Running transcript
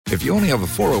If you only have a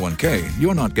 401k,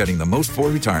 you're not getting the most for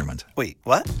retirement. Wait,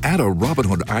 what? Add a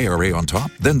Robinhood IRA on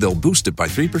top, then they'll boost it by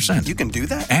 3%. You can do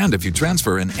that? And if you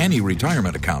transfer in any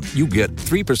retirement account, you get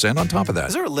 3% on top of that.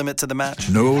 Is there a limit to the match?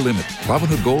 No limit.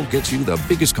 Robinhood Gold gets you the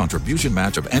biggest contribution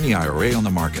match of any IRA on the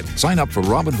market. Sign up for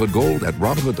Robinhood Gold at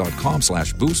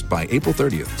Robinhood.com/boost by April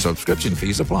 30th. Subscription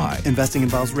fees apply. Investing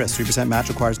involves risk. 3% match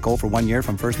requires gold for 1 year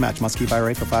from first match. Must keep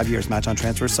IRA for 5 years. Match on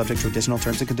transfers subject to additional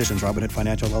terms and conditions. Robinhood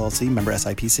Financial LLC, member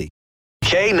SIPC.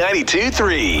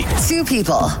 K92-3. Two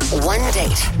people, one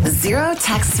date, 0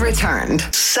 texts returned.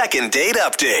 Second date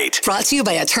update. Brought to you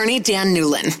by attorney Dan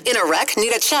Newlin. In a wreck,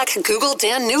 need a check, Google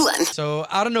Dan Newlin. So,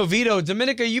 out of Novito,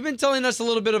 Dominica, you've been telling us a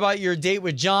little bit about your date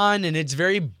with John, and it's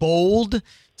very bold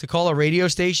to call a radio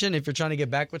station if you're trying to get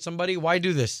back with somebody. Why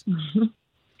do this?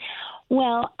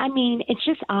 Well, I mean, it's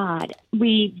just odd.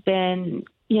 We've been,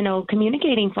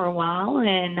 communicating for a while,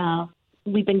 and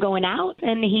we've been going out,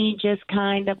 and he just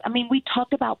we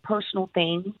talked about personal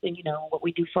things and, what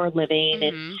we do for a living,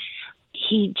 and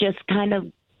he just kind of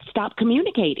stopped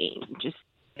communicating.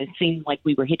 It seemed like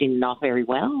we were hitting it off very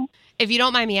well. If you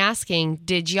don't mind me asking,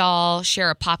 did y'all share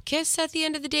a pop kiss at the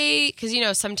end of the date? Because,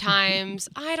 sometimes,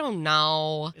 I don't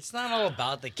know. It's not all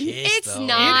about the kiss, It's though.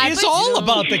 not. It's all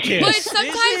about the kiss. But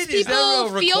sometimes people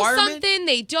feel something,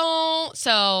 they don't,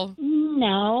 so.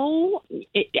 No.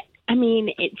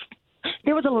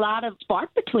 There was a lot of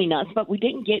spark between us, but we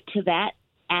didn't get to that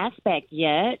aspect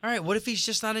yet. All right, what if he's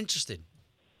just not interested?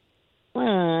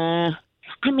 Of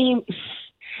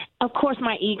course,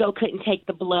 my ego couldn't take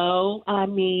the blow.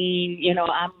 I'm in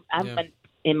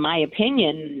my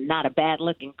opinion, not a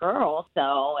bad-looking girl.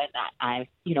 So, and I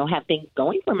have things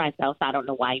going for myself. So I don't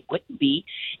know why he wouldn't be.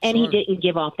 And He didn't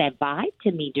give off that vibe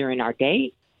to me during our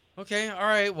date. Okay, all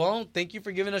right. Well, thank you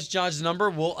for giving us John's number.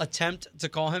 We'll attempt to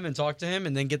call him and talk to him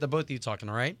and then get the both of you talking,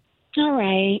 all right? All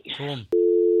right. Cool.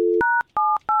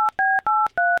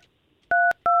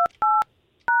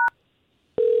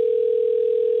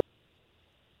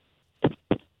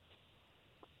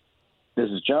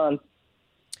 This is John.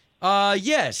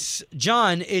 Yes.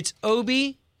 John, it's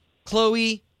Obi,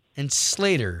 Chloe, and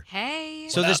Slater. Hey.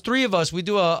 So there's three of us. We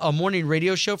do a morning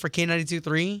radio show for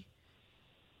K92.3.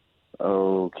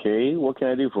 Okay, what can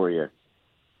I do for you?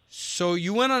 So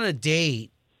you went on a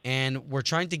date, and we're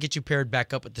trying to get you paired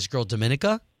back up with this girl,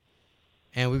 Dominica.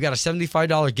 And we've got a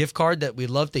 $75 gift card that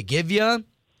we'd love to give you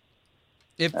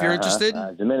if you're interested.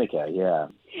 Dominica, yeah.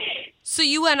 So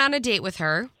you went on a date with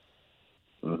her.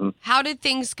 Mm-hmm. How did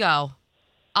things go?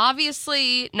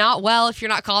 Obviously not well if you're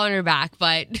not calling her back,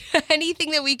 but anything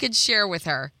that we could share with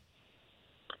her?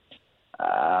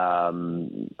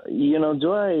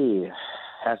 Do I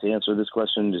have to answer this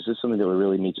question? Is this something that we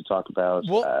really need to talk about?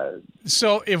 Well,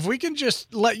 so if we can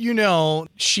just let you know,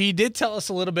 she did tell us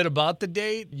a little bit about the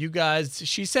date. You guys,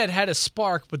 she said had a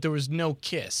spark, but there was no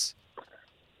kiss.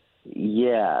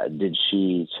 Yeah. Did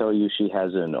she tell you she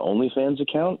has an OnlyFans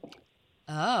account?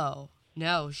 Oh,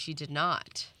 no, she did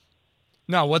not.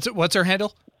 No, what's her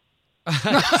handle?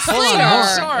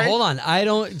 Hold on. I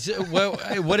don't.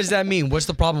 What does that mean? What's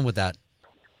the problem with that?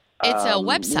 It's a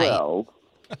website. Well,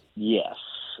 yes.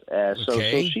 So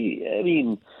she,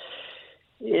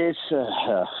 it's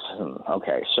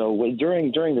okay. So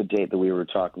during the date that we were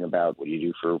talking about what you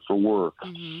do for work,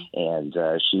 and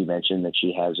she mentioned that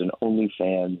she has an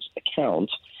OnlyFans account,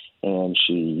 and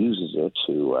she uses it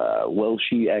to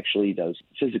she actually does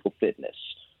physical fitness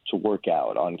to work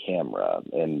out on camera,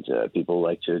 and people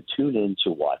like to tune in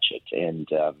to watch it. And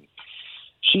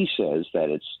she says that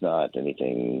it's not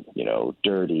anything,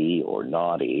 dirty or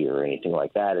naughty or anything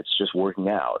like that. It's just working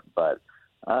out. But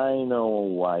I know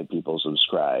why people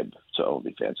subscribe to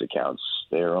OnlyFans accounts.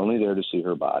 They're only there to see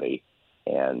her body.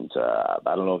 And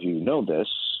I don't know if you know this,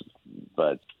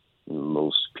 but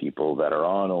most people that are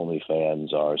on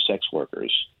OnlyFans are sex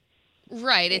workers.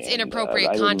 Right. It's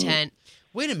inappropriate content.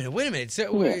 Wait a minute.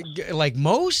 So, like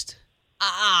most?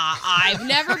 I've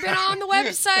never been on the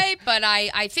website, but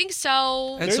I think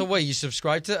so. And so what, you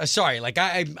subscribe to? I'm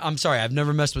sorry, I've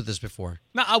never messed with this before.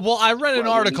 No, I read an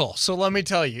article, so let me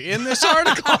tell you. In this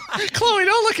article, Chloe,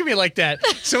 don't look at me like that.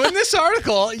 So in this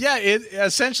article, it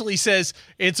essentially says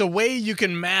it's a way you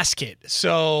can mask it.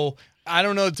 So I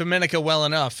don't know Dominica well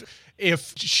enough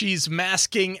if she's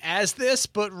masking as this,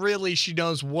 but really she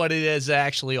knows what it is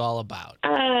actually all about.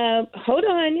 Hold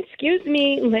on. Excuse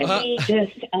me. Let me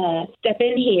just step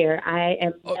in here. I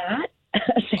am not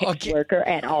a sex worker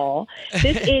at all.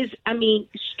 This is,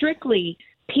 strictly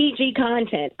PG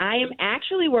content. I am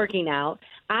actually working out.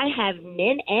 I have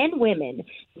men and women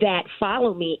that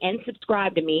follow me and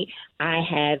subscribe to me. I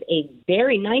have a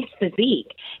very nice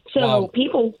physique. So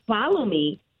people follow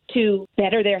me to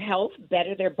better their health,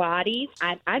 better their bodies.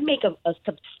 I make a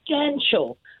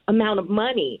substantial amount of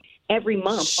money every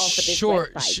month off of this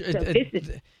website. So this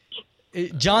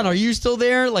is... John, are you still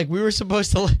there? Like we were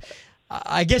supposed to...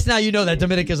 I guess now you know that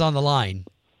Domenica's on the line.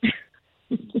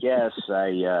 Yes,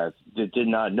 I did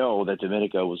not know that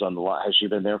Domenica was on the line. Has she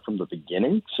been there from the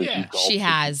beginning? She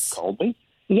has. Called me?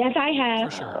 Yes, I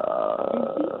have.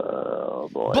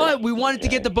 Boy. But we wanted to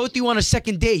get the both of you on a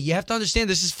second date. You have to understand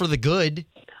this is for the good.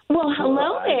 Well,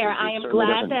 hello there. I am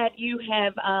glad that you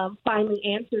have finally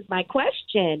answered my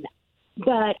question.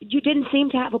 But you didn't seem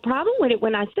to have a problem with it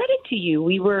when I said it to you.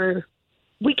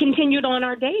 We continued on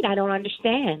our date. I don't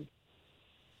understand.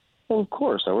 Well, of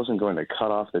course, I wasn't going to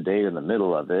cut off the date in the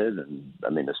middle of it, and I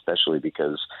mean, especially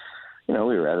because, we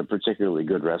were at a particularly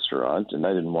good restaurant, and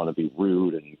I didn't want to be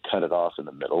rude and cut it off in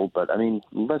the middle. But I mean,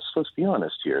 let's be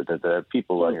honest here. That the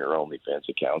people on your OnlyFans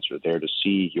accounts are there to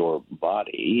see your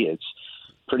body. It's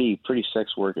pretty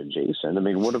sex work adjacent. I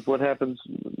mean, what happens?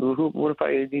 What if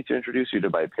I need to introduce you to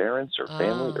my parents or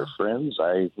family or friends?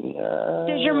 Does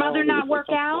your mother not work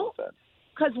out?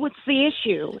 Because what's the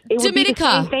issue? It would be the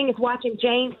same thing as watching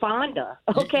Jane Fonda.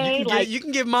 Okay, you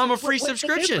can give Mom a free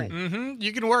subscription. Mm-hmm.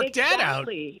 You can work Dad out.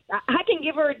 I can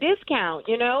give her a discount,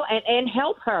 and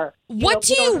help her. What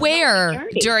do you wear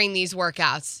during these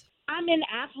workouts? I'm in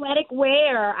athletic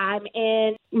wear. I'm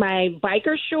in my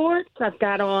biker shorts. I've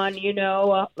got on,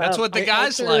 that's what the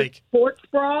guys like. Sports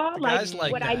bra. Guys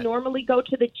like what that. I normally go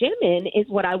to the gym in is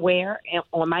what I wear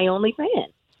on my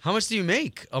OnlyFans. How much do you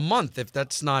make a month, if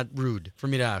that's not rude for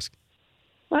me to ask?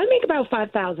 Well, I make about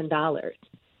 $5,000.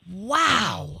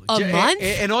 Wow. A month?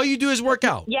 And all you do is work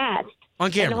out? Yes. On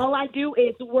camera? And all I do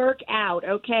is work out,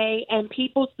 okay? And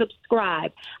people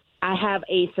subscribe. I have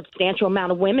a substantial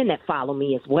amount of women that follow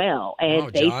me as well.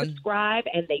 And they subscribe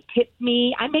and they tip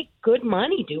me. I make good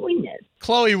money doing this.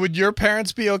 Chloe, would your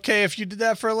parents be okay if you did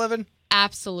that for a living?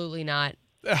 Absolutely not.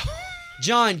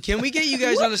 John, can we get you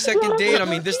guys on a second date? I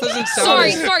mean, this doesn't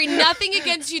sound... Sorry, nothing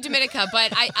against you, Domenica,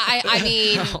 but I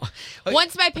mean,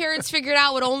 once my parents figured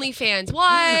out what OnlyFans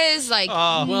was,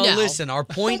 well, no. Listen, our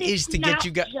point is to get you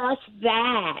guys... just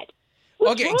that.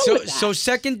 What's okay, so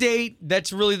second date,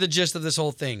 that's really the gist of this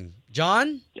whole thing.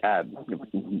 John?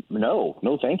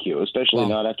 No, thank you, especially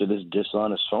not after this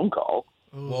dishonest phone call.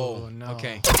 Whoa, no.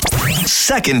 Okay.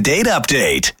 Second date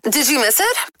update. Did you miss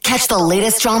it? Catch the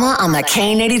latest drama on the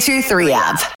K82-3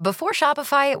 app. Before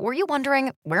Shopify, were you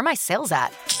wondering, where are my sales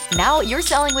at? Now you're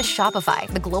selling with Shopify,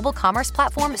 the global commerce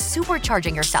platform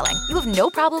supercharging your selling. You have no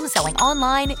problem selling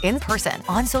online, in person,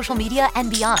 on social media,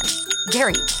 and beyond.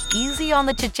 Gary, easy on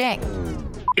the cha-ching.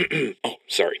 Oh,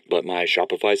 sorry, but my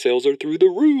Shopify sales are through the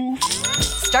roof.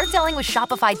 Start selling with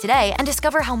Shopify today and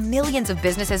discover how millions of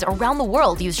businesses around the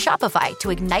world use Shopify to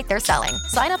ignite their selling.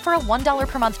 Sign up for a $1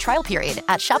 per month trial period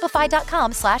at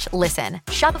shopify.com/listen.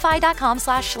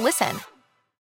 Shopify.com/listen.